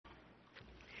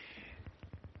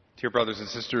Dear brothers and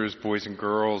sisters, boys and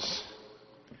girls,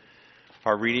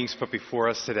 our readings put before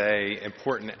us today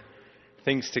important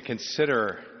things to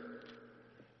consider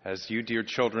as you, dear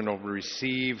children, will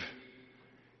receive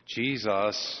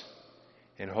Jesus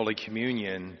in Holy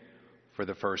Communion for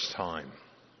the first time.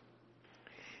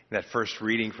 In that first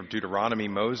reading from Deuteronomy,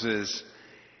 Moses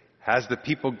has the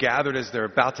people gathered as they're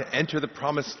about to enter the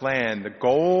promised land, the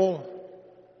goal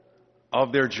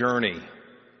of their journey.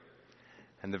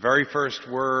 And the very first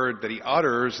word that he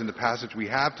utters in the passage we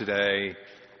have today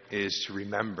is to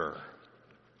remember.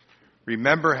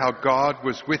 Remember how God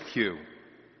was with you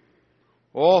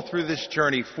all through this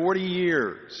journey, 40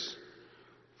 years.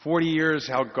 40 years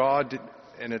how God,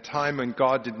 in a time when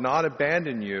God did not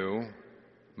abandon you,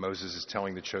 Moses is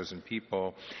telling the chosen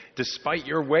people, despite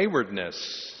your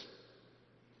waywardness.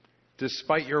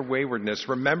 Despite your waywardness,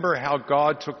 remember how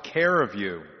God took care of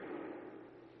you,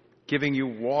 giving you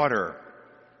water,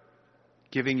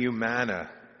 giving you manna,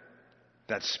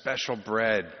 that special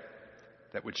bread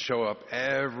that would show up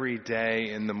every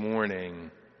day in the morning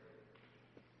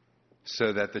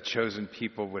so that the chosen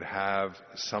people would have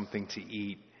something to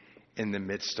eat in the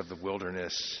midst of the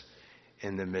wilderness,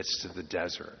 in the midst of the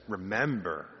desert.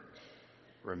 Remember.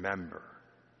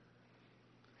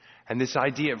 And this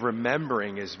idea of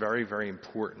remembering is very, very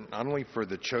important, not only for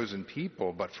the chosen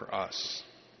people, but for us.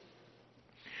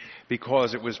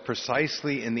 Because it was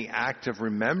precisely in the act of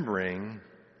remembering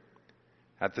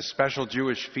at the special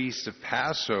Jewish feast of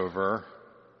Passover,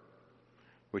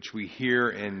 which we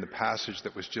hear in the passage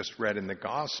that was just read in the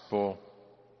Gospel,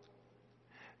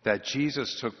 that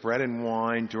Jesus took bread and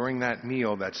wine during that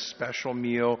meal, that special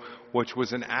meal, which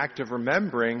was an act of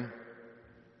remembering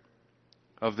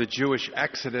of the Jewish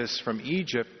exodus from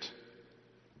Egypt,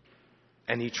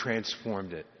 and he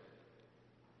transformed it.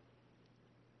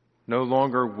 No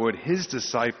longer would his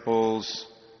disciples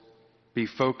be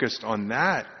focused on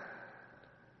that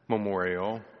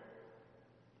memorial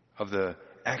of the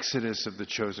exodus of the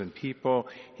chosen people.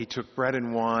 He took bread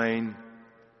and wine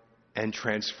and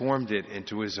transformed it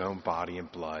into his own body and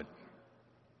blood.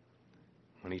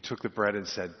 When he took the bread and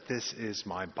said, "This is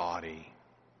my body,"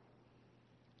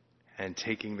 and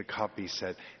taking the cup, he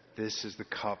said, "This is the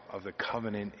cup of the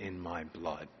covenant in my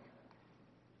blood.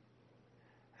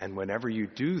 And whenever you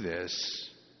do this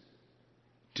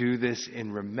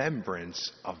in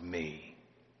remembrance of me."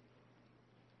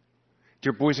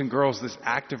 Dear boys and girls, this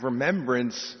act of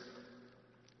remembrance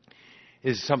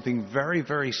is something very,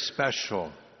 very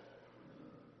special.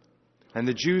 And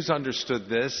the Jews understood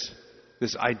this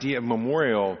idea of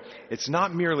memorial. It's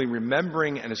not merely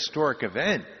remembering an historic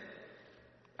event,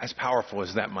 as powerful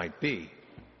as that might be.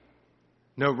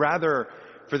 No, rather,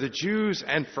 for the Jews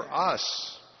and for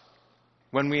us,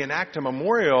 when we enact a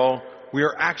memorial, we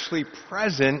are actually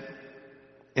present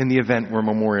in the event we're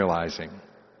memorializing.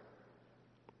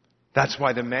 That's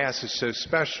why the Mass is so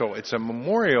special. It's a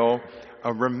memorial,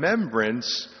 a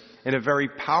remembrance, in a very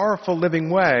powerful living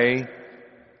way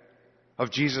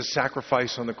of Jesus'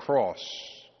 sacrifice on the cross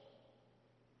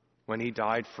when he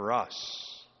died for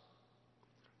us.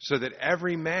 So that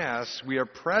every Mass we are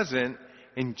present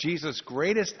in Jesus'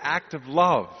 greatest act of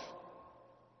love,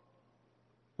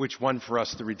 which won for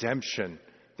us the redemption,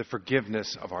 the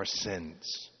forgiveness of our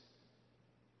sins.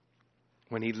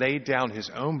 When he laid down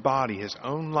his own body, his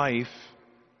own life,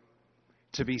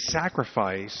 to be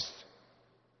sacrificed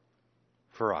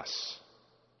for us.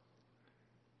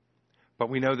 But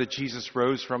we know that Jesus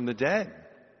rose from the dead.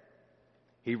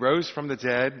 He rose from the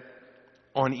dead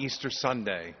on Easter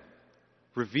Sunday,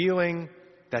 revealing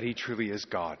that he truly is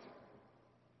God.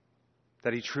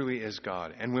 That he truly is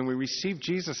God. And when we receive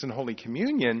Jesus in Holy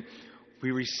Communion, we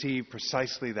receive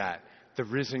precisely that, the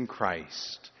risen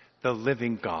Christ, the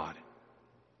living God.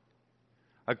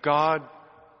 A God,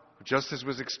 just as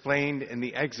was explained in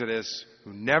the Exodus,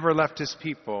 who never left his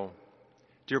people.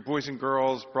 Dear boys and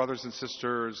girls, brothers and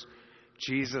sisters,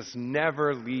 Jesus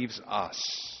never leaves us.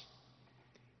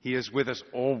 He is with us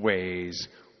always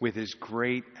with his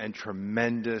great and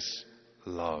tremendous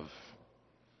love.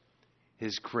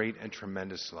 His great and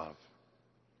tremendous love.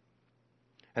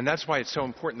 And that's why it's so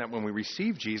important that when we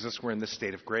receive Jesus, we're in the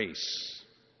state of grace.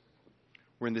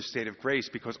 We're in the state of grace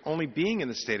because only being in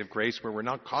the state of grace where we're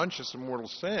not conscious of mortal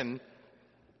sin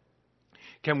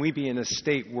can we be in a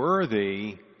state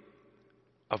worthy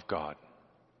of God.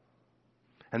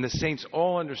 And the saints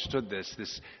all understood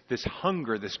this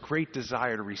hunger, this great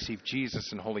desire to receive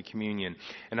Jesus in Holy Communion.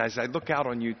 And as I look out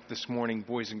on you this morning,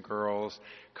 boys and girls,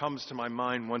 comes to my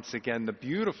mind once again the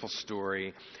beautiful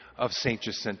story of Saint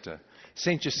Jacinta.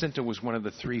 Saint Jacinta was one of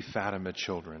the 3 Fatima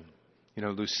children. You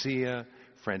know, Lucia,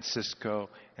 Francisco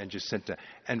and Jacinta.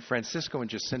 And Francisco and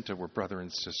Jacinta were brother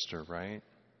and sister, right?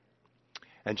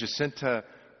 And Jacinta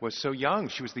was so young.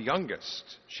 She was the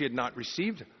youngest. She had not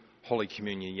received Holy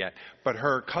Communion yet. But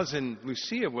her cousin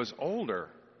Lucia was older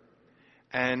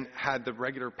and had the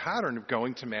regular pattern of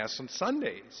going to Mass on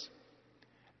Sundays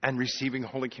and receiving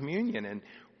Holy Communion. And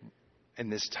in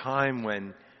this time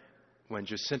when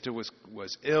Jacinta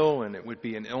was ill, and it would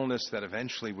be an illness that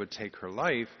eventually would take her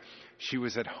life, she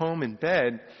was at home in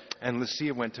bed, and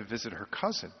Lucia went to visit her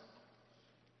cousin.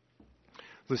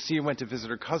 Lucia went to visit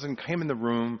her cousin, came in the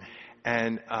room,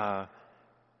 and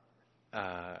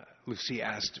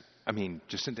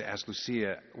Jacinta asked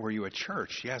Lucia, "Were you at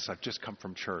church?" "Yes, I've just come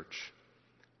from church."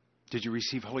 "Did you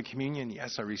receive Holy Communion?"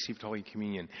 "Yes, I received Holy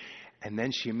Communion." And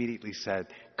then she immediately said,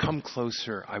 "Come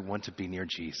closer, I want to be near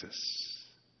Jesus."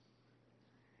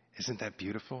 Isn't that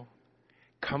beautiful?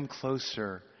 Come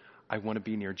closer, I want to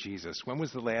be near Jesus. When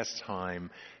was the last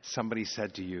time somebody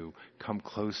said to you, "Come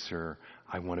closer,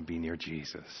 I want to be near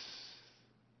Jesus"?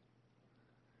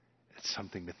 It's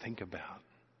something to think about.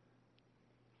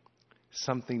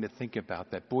 Something to think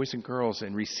about, that boys and girls,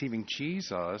 in receiving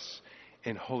Jesus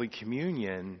in Holy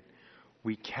Communion,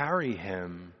 we carry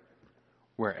him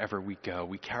wherever we go.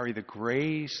 We carry the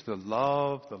grace, the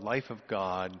love, the life of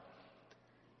God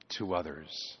to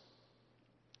others.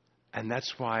 And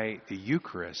that's why the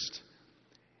Eucharist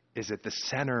is at the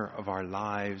center of our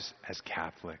lives as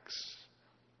Catholics.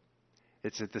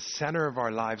 It's at the center of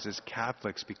our lives as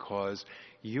Catholics because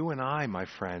you and I, my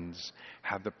friends,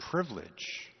 have the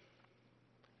privilege.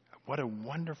 What a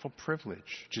wonderful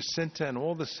privilege. Jacinta and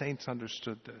all the saints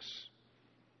understood this.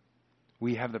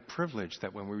 We have the privilege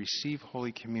that when we receive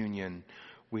Holy Communion,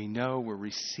 we know we're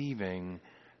receiving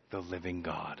the living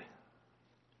God,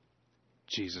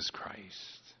 Jesus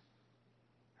Christ.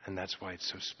 And that's why it's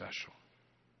so special.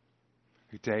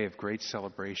 A day of great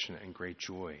celebration and great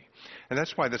joy. And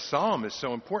that's why the psalm is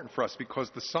so important for us, because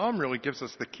the psalm really gives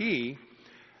us the key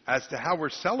as to how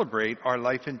we celebrate our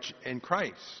life in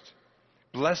Christ.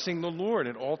 Blessing the Lord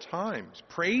at all times.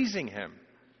 Praising him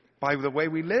by the way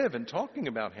we live and talking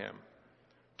about him.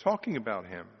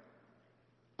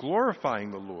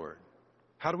 Glorifying the Lord.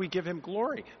 How do we give him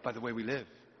glory? By the way we live.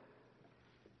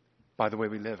 By the way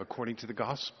we live according to the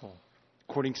gospel.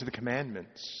 According to the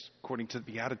commandments, according to the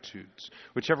Beatitudes.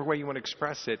 Whichever way you want to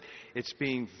express it, it's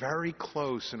being very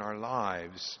close in our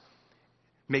lives,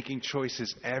 making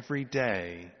choices every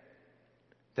day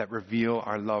that reveal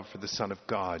our love for the Son of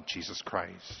God, Jesus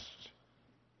Christ.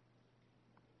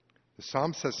 The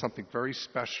Psalm says something very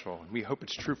special, and we hope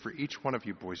it's true for each one of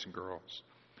you, boys and girls.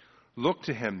 Look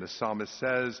to him, the psalmist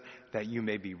says, that you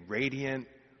may be radiant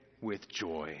with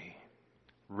joy.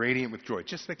 Radiant with joy.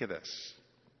 Just think of this.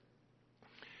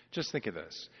 Just think of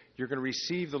this. You're going to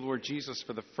receive the Lord Jesus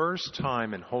for the first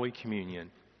time in Holy Communion.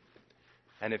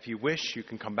 And if you wish, you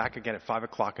can come back again at 5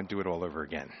 o'clock and do it all over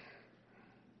again.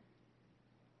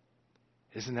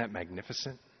 Isn't that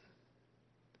magnificent?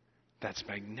 That's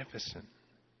magnificent.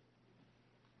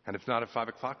 And if not at 5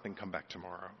 o'clock, then come back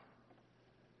tomorrow.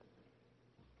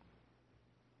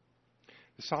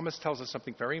 The psalmist tells us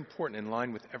something very important in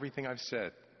line with everything I've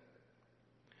said.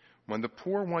 When the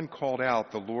poor one called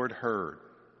out, the Lord heard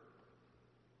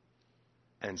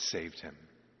and saved him.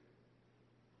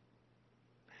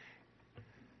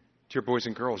 Dear boys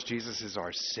and girls, Jesus is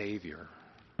our Savior.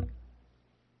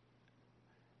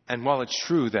 And while it's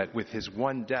true that with his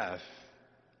one death,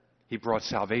 he brought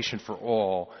salvation for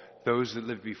all, those that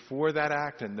lived before that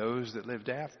act and those that lived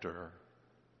after,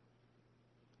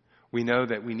 we know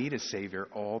that we need a Savior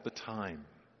all the time.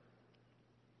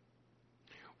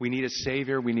 We need a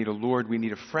Savior, we need a Lord, we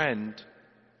need a friend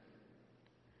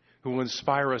who will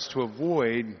inspire us to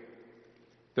avoid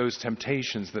those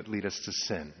temptations that lead us to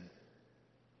sin.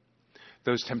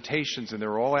 Those temptations, and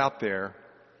they're all out there,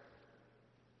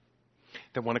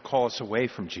 that want to call us away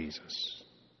from Jesus.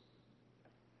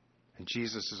 And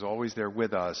Jesus is always there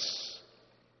with us,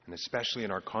 and especially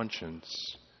in our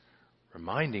conscience,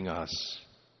 reminding us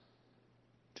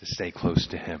to stay close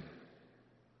to him.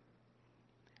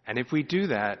 And if we do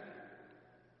that,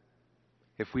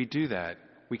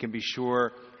 we can be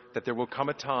sure that there will come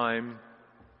a time,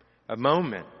 a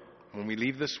moment, when we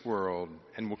leave this world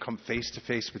and we'll come face to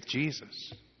face with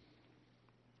Jesus.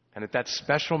 And at that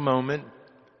special moment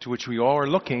to which we all are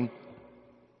looking,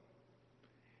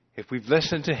 if we've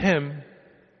listened to him,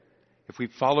 if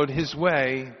we've followed his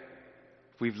way,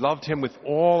 if we've loved him with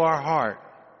all our heart,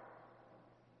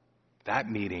 that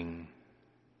meeting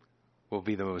will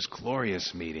be the most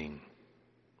glorious meeting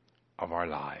of our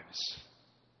lives.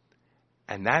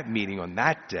 And that meeting on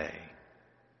that day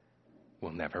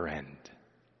will never end.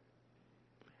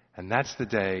 And that's the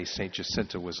day St.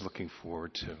 Jacinta was looking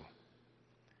forward to.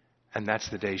 And that's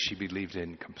the day she believed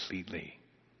in completely.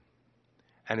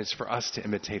 And it's for us to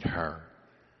imitate her,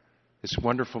 this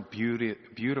wonderful,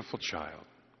 beautiful child,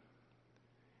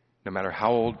 no matter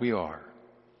how old we are,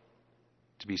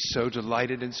 to be so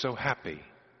delighted and so happy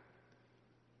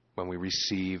when we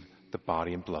receive the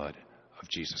body and blood of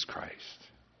Jesus Christ.